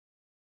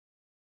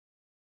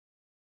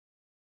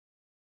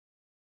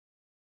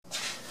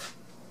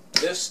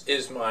This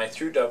is my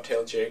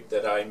through-dovetail jig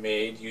that I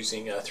made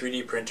using a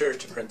 3D printer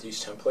to print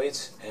these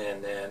templates,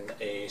 and then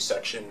a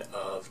section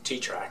of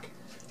T-track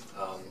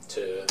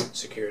to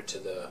secure it to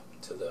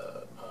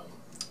the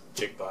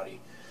jig body.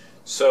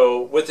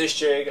 So with this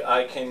jig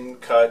I can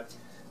cut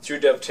through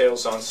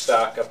dovetails on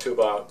stock up to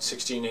about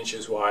 16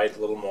 inches wide, a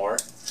little more.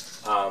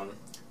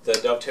 The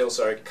dovetails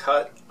I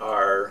cut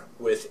are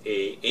with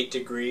a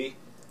 8-degree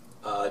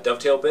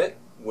dovetail bit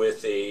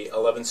with a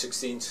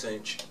 11/16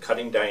 inch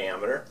cutting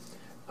diameter,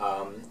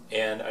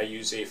 and I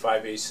use a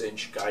 5/8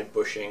 inch guide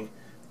bushing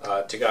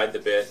to guide the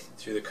bit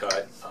through the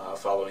cut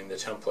following the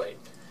template.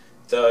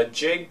 The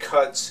jig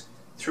cuts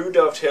through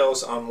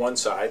dovetails on one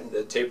side,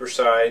 the taper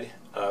side,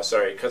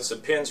 it cuts the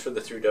pins for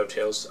the through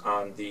dovetails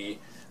on the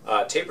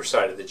taper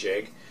side of the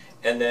jig,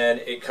 and then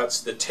it cuts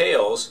the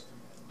tails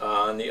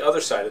on the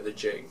other side of the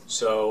jig.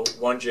 So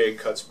one jig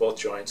cuts both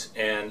joints,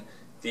 and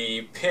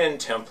the pin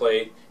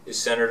template is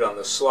centered on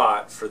the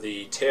slot for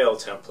the tail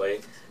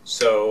template.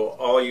 So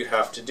all you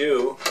have to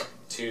do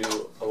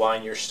to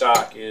align your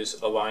stock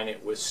is align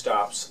it with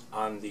stops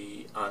on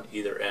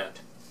either end.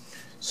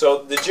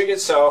 So the jig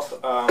itself,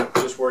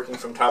 just working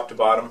from top to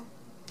bottom.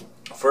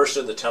 First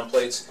are the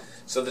templates.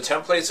 So the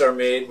templates are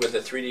made with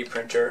a 3D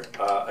printer.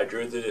 I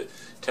drew the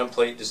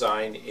template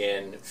design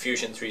in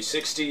Fusion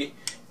 360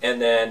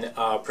 and then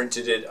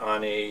printed it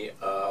on a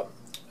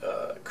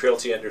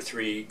Creality Ender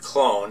 3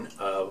 clone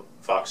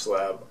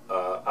VoxLab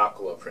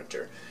Aquila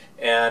printer.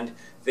 And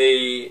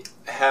they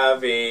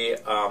have a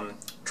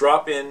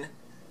drop-in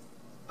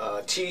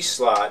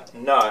T-slot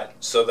nut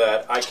so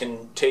that I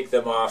can take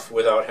them off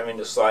without having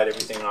to slide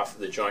everything off of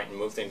the joint and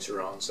move things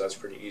around, so that's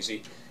pretty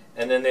easy.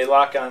 And then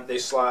they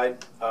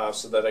slide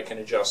so that I can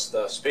adjust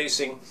the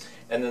spacing,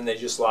 and then they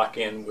just lock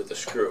in with a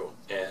screw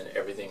and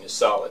everything is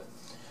solid.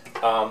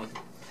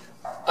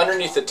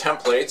 Underneath the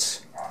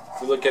templates,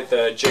 if you look at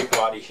the jig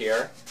body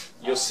here,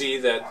 you'll see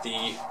that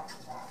the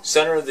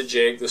center of the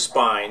jig, the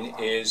spine,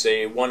 is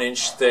a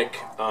 1-inch thick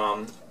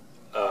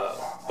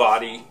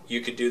body.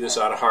 You could do this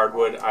out of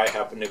hardwood. I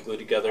happen to glue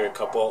together a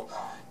couple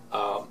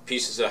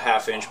pieces of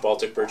 1/2-inch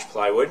Baltic birch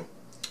plywood.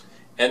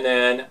 And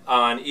then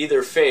on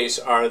either face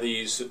are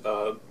these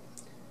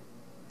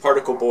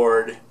particle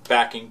board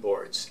backing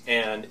boards.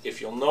 And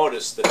if you'll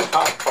notice, the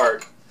top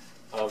part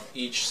of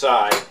each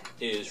side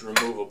is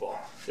removable.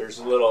 There's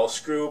a little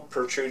screw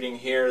protruding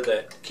here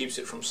that keeps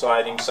it from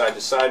sliding side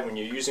to side when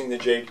you're using the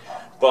jig,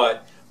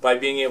 but by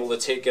being able to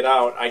take it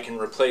out, I can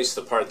replace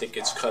the part that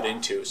gets cut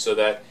into, so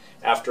that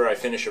after I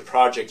finish a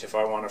project, if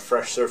I want a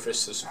fresh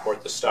surface to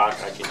support the stock,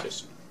 I can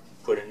just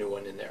put a new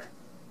one in there.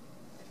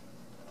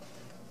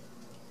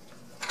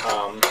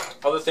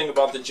 Other thing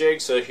about the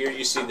jig, so here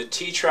you see the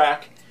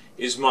T-track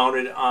is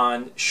mounted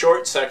on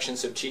short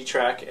sections of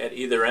T-track at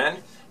either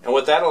end, and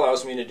what that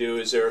allows me to do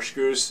is there are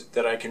screws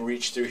that I can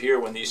reach through here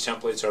when these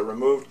templates are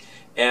removed,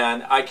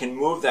 and I can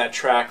move that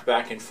track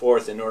back and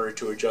forth in order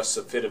to adjust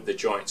the fit of the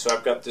joint. So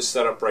I've got this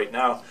set up right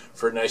now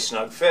for a nice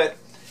snug fit,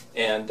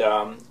 and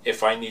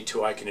if I need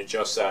to, I can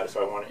adjust that if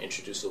I want to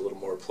introduce a little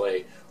more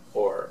play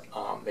or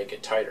make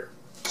it tighter.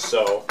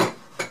 So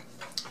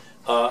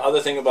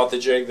other thing about the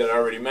jig that I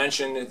already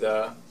mentioned,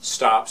 the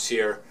stops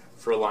here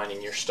for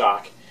aligning your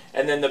stock.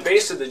 And then the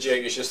base of the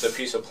jig is just a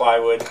piece of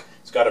plywood.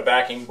 It's got a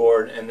backing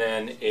board and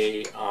then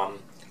a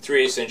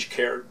 3/8 inch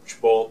carriage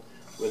bolt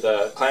with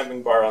a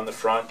clamping bar on the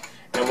front.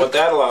 And what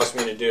that allows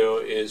me to do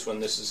is, when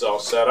this is all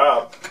set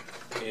up,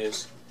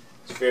 is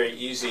it's very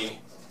easy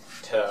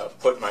to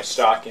put my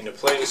stock into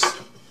place,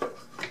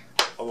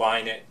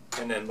 align it,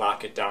 and then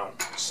lock it down.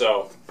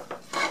 So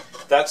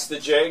that's the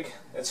jig.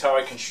 That's how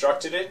I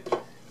constructed it.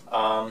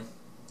 Now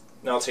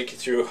I'll take you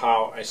through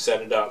how I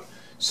set it up.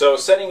 So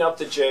setting up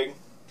the jig,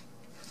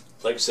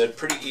 like I said,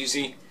 pretty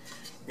easy.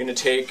 I'm going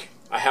to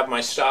I have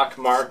my stock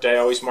marked. I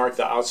always mark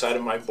the outside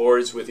of my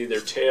boards with either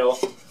tail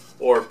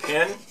or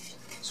pin,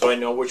 so I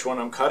know which one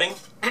I'm cutting.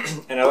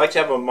 And I like to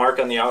have a mark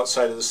on the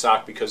outside of the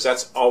stock because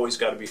that's always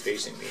got to be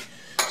facing me.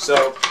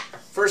 So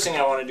first thing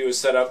I want to do is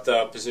set up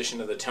the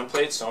position of the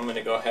template. So I'm going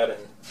to go ahead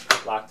and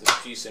lock this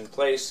piece in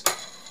place.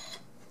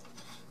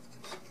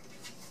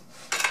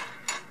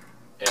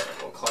 And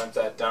we'll clamp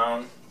that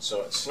down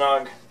so it's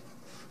snug.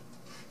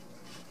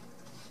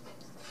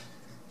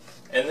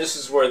 And this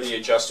is where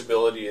the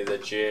adjustability of the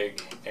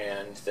jig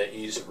and the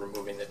ease of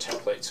removing the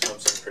templates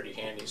comes in pretty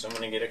handy. So I'm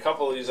going to get a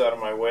couple of these out of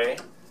my way.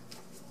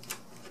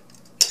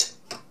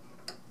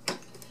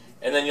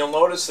 And then you'll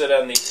notice that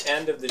on the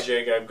end of the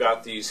jig I've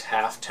got these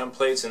half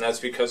templates, and that's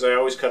because I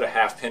always cut a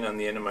half pin on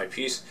the end of my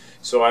piece.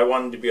 So I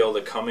wanted to be able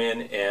to come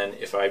in, and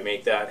if I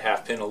make that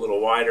half pin a little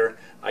wider,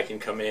 I can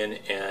come in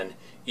and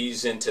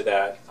ease into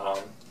that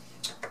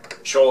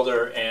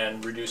shoulder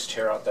and reduce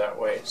tear out that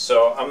way.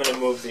 So I'm going to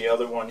move the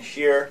other one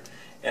here,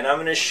 and I'm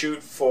going to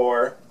shoot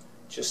for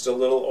just a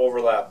little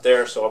overlap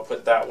there, so I'll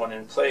put that one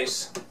in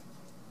place.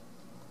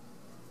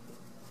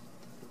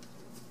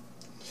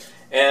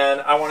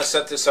 And I want to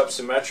set this up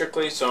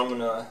symmetrically, so I'm going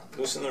to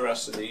loosen the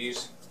rest of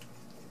these.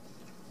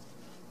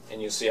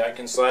 And you'll see I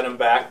can slide them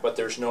back, but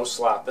there's no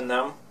slop in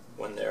them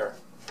when they're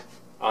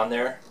on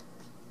there.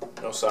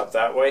 no stop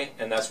that way,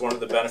 and that's one of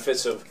the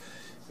benefits of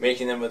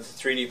making them with a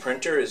 3D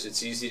printer, is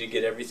it's easy to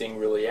get everything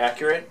really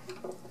accurate.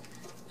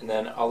 And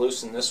then I'll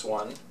loosen this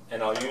one,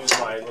 and I'll use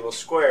my little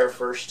square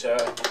first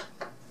to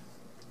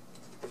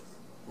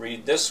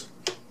read this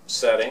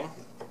setting.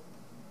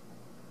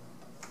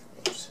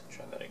 Oops,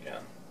 try that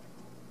again.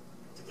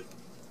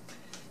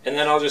 And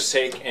then I'll just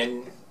take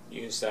and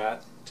use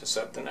that to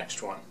set the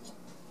next one.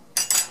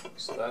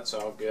 So that's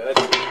all good.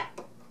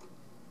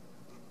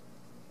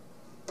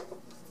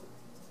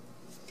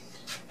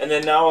 And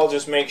then now I'll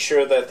just make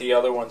sure that the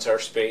other ones are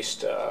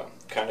spaced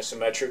kind of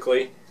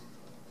symmetrically.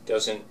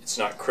 It's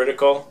not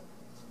critical.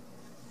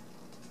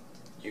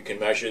 You can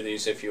measure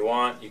these if you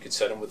want. You could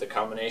set them with a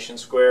combination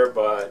square,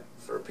 but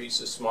for a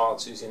piece as small,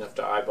 it's easy enough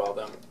to eyeball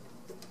them.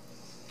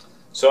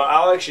 So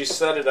I'll actually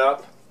set it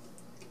up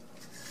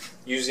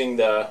using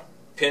the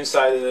pin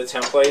side of the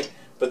template,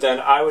 but then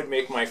I would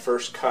make my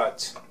first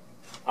cut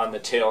on the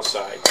tail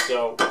side.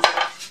 So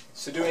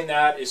doing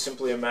that is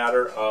simply a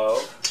matter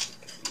of,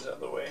 get out of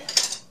the way.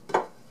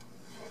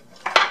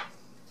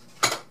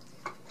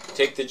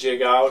 Take the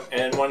jig out,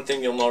 and one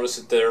thing you'll notice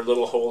that there are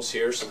little holes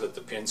here so that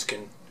the pins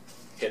can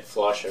hit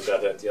flush. I've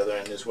got it at the other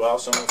end as well.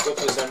 So I'm going to flip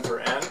this end for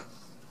end.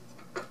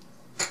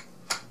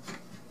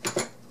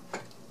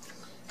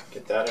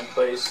 Get that in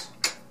place.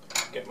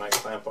 Get my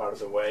clamp out of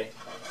the way.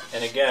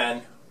 And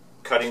again,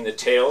 cutting the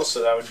tails,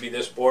 so that would be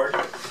this board.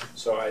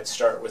 So I'd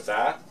start with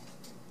that.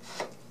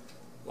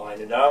 Line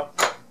it up.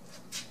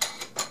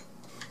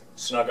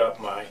 Snug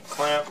up my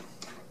clamp.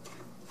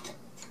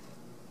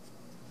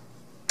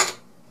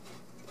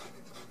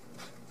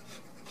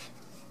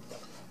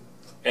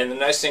 And the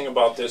nice thing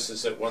about this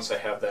is that once I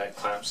have that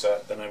clamp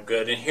set, then I'm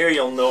good. And here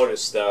you'll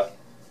notice that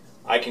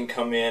I can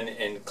come in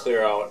and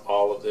clear out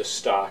all of this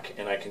stock,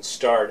 and I can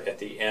start at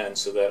the end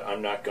so that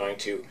I'm not going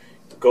to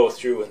go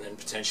through and then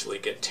potentially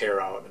get tear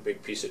out, a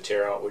big piece of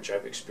tear out, which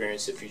I've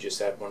experienced if you just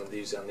had one of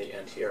these on the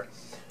end here.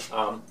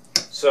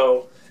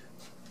 So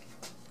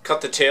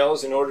cut the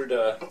tails. In order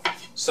to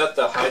set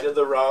the height of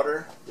the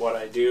router, what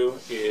I do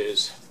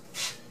is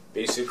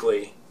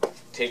basically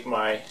take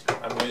I'm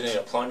using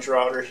a plunge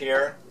router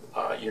here.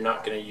 You're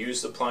not going to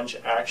use the plunge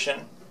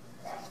action.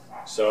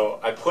 So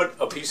I put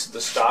a piece of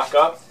the stock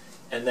up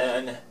and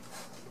then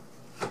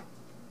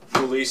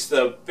release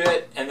the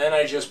bit, and then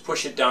I just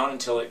push it down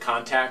until it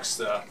contacts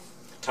the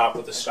top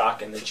of the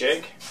stock in the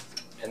jig,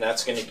 and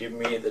that's going to give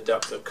me the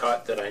depth of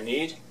cut that I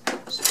need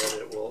so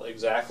that it will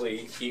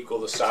exactly equal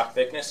the stock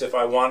thickness. If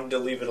I wanted to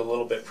leave it a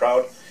little bit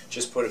proud,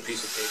 just put a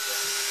piece of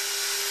paper.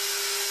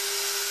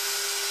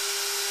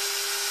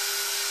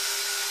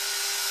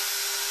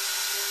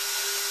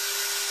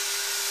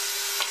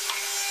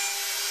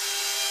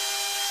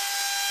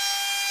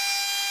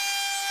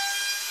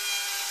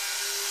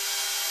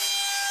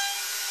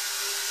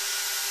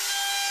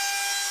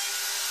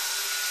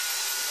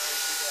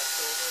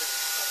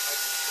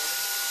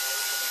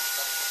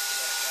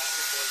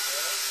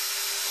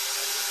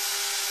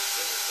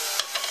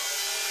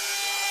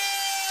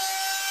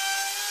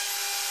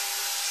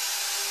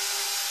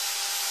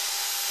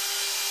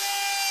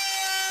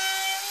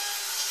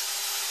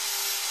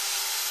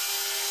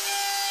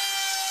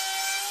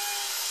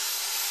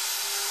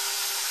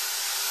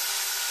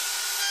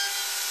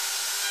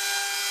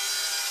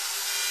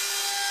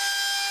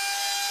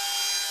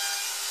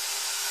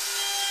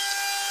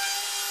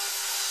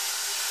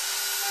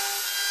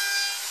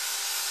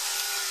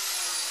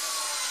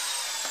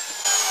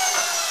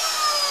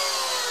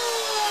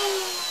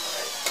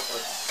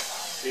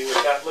 See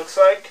what that looks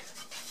like?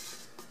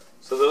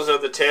 So those are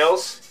the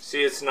tails.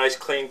 See, it's a nice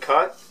clean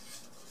cut.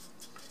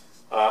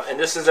 And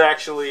this is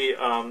actually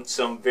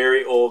some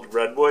very old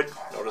redwood.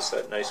 Notice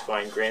that nice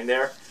fine grain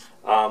there.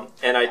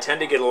 And I tend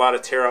to get a lot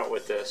of tear out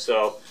with this.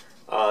 So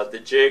the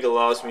jig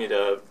allows me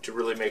to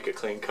really make a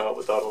clean cut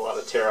without a lot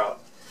of tear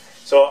out.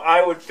 So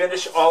I would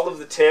finish all of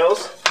the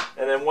tails,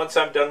 and then once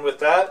I'm done with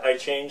that, I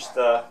change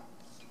the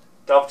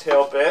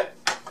dovetail bit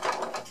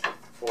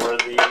for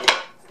the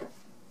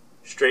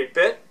straight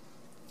bit.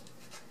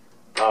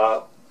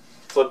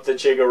 Flip the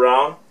jig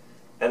around,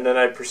 and then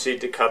I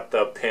proceed to cut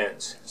the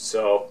pins.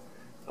 So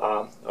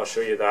I'll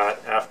show you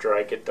that after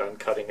I get done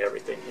cutting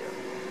everything here.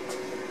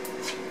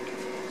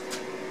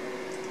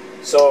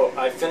 So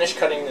I finished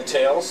cutting the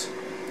tails.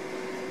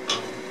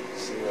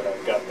 See what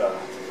I've got the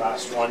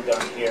last one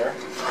done here.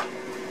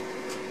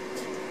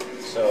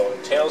 So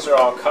tails are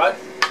all cut.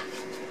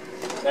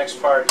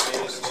 Next part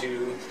is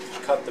to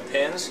cut the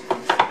pins,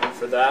 and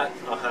for that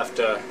I'll have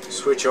to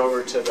switch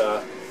over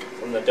to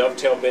from the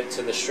dovetail bit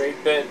to the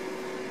straight bit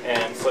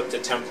and flip the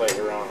template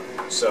around.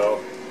 So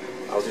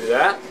I'll do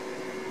that.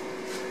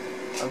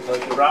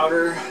 Unplug the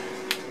router.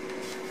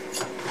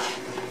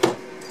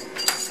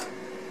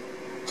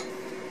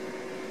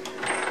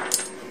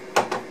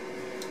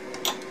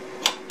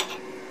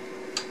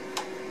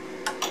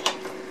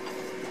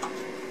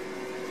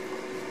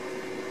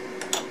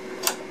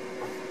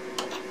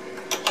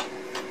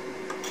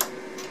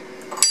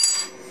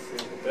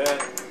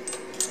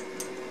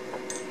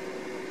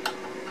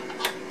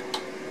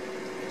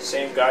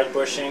 Same guide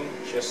bushing,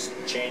 just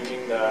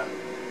changing the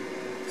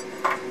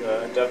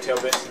dovetail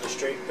bit to the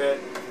straight bit.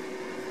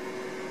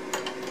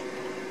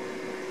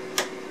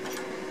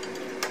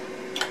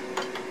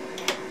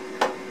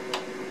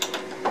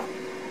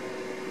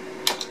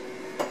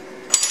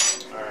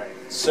 Alright,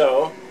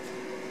 so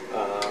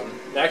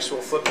next we'll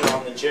flip it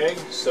on the jig,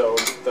 so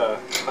get the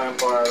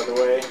clamp bar out of the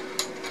way.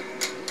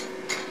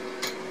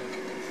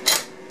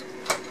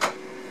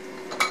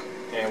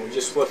 And we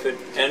just flip it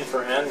end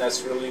for end.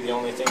 That's really the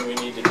only thing we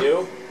need to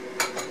do.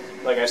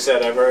 Like I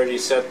said, I've already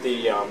set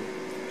the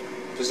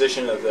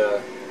position of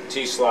the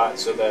T-slot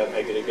so that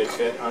I get a good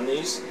fit on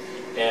these.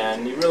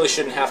 And you really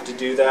shouldn't have to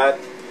do that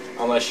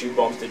unless you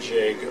bump the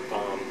jig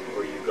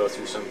or you go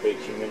through some big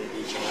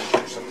humidity change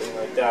or something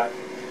like that.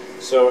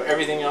 So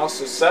everything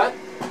else is set.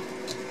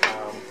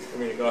 I'm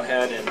going to go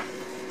ahead and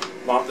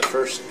mount the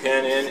first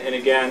pin in, and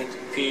again,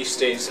 P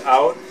stays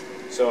out.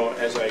 So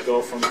as I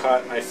go from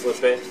cut, I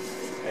flip it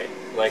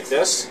like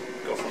this,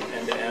 go from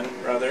end to end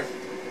rather.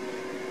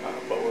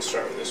 But we'll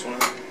start with this one.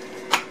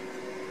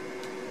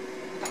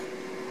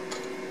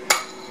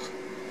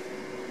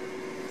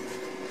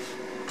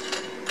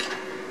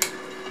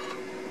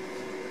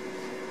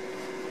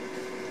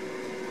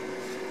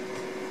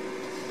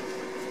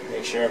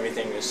 Make sure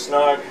everything is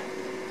snug.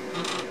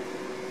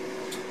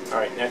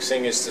 Alright, next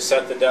thing is to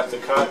set the depth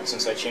of cut.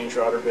 Since I changed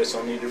router bits,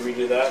 I'll need to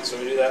redo that. So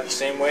we do that the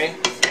same way.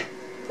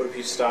 Put a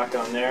piece of stock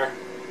on there.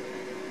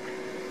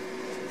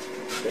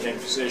 Get in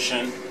position.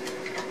 And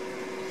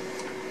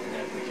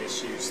then we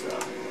just use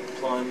the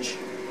plunge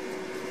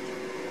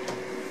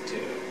to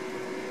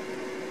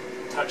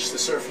touch the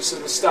surface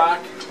of the stock.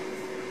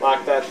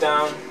 Lock that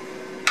down.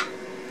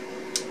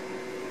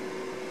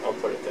 I'll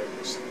put it there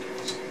just in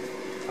case.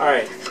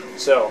 Alright,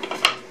 so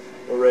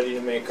we're ready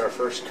to make our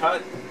first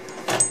cut.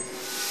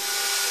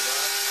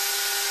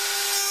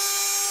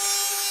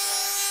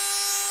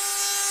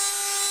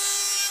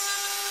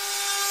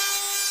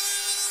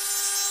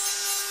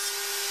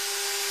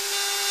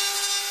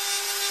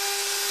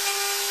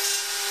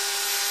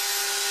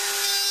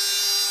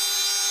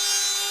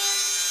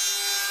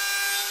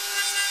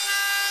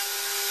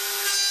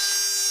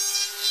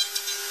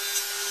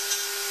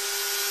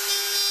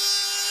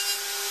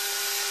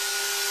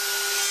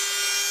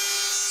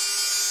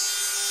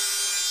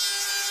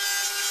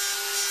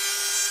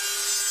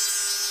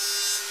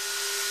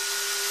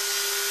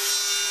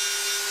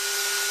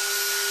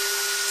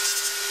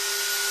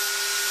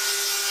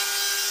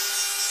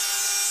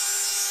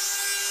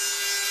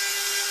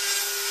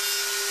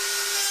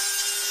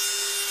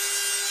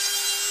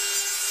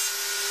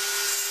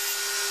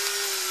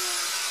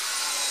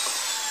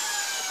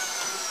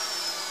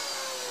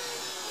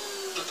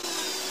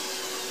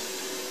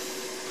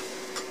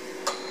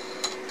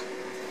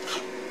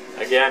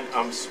 Again,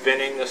 I'm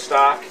spinning the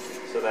stock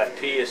so that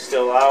P is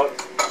still out.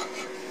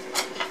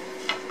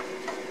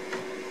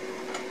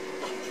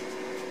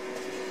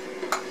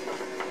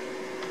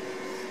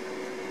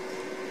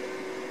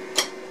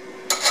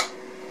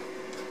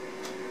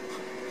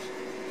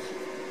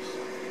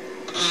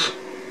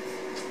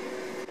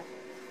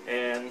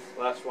 And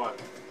last one.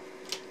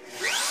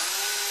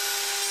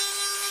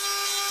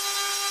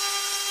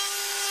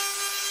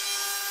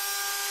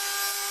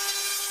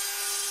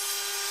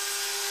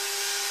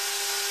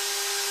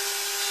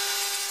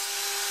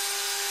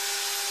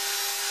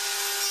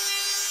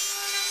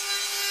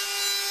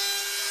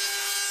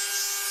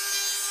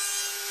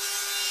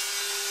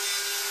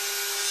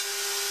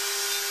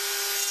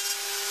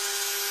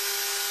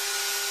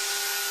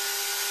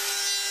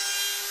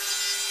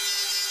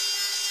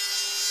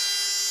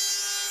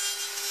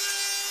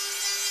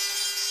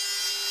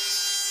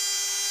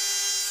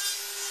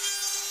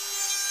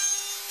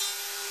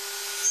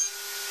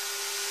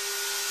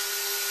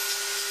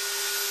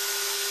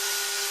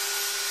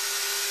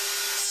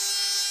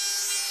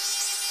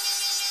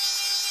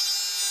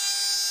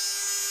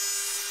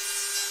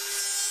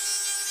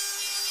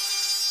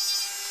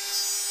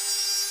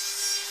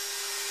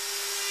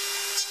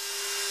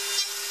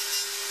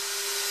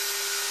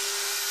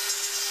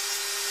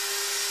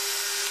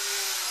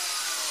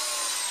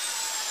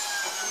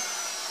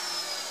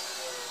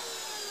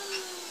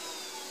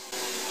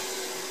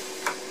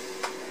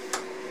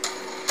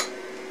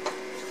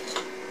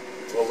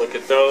 We'll look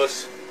at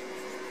those.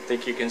 I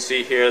think you can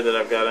see here that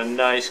I've got a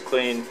nice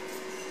clean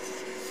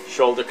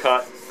shoulder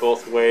cut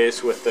both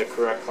ways with the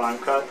correct climb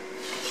cut.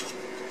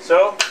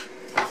 So,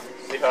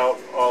 see how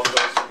it all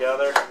goes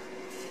together.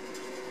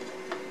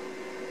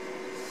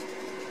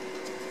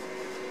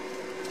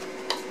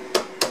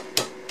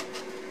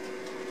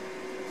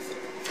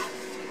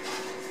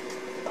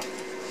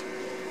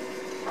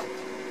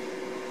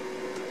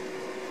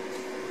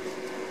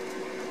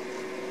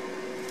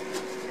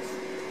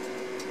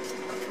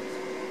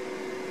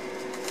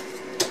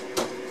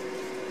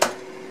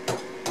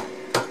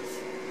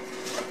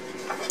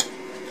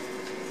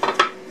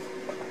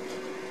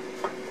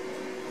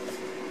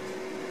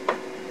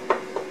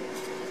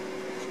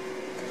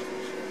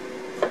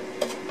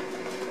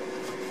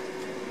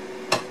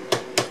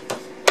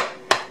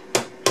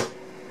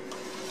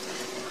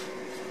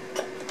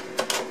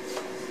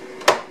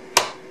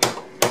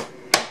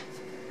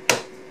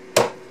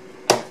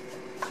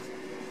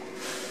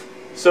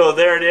 So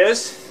there it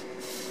is.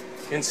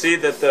 You can see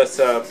that that's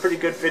a pretty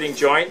good fitting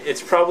joint.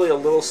 It's probably a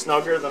little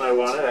snugger than I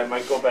wanted. I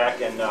might go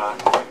back and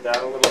make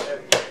that a little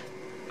bit.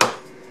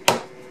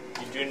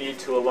 You do need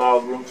to allow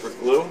room for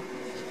glue,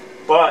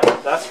 but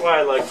that's why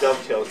I like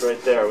dovetails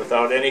right there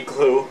without any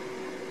glue.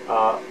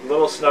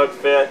 Little snug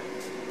fit,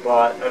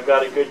 but I've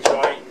got a good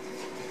joint.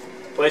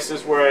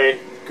 Places where I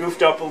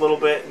goofed up a little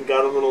bit and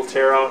got a little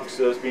tear out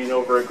because I was being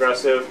over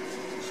aggressive,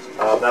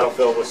 that'll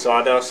fill with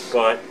sawdust,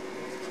 but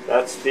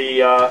that's the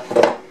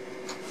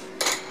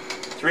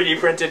 3D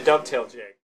printed dovetail jig.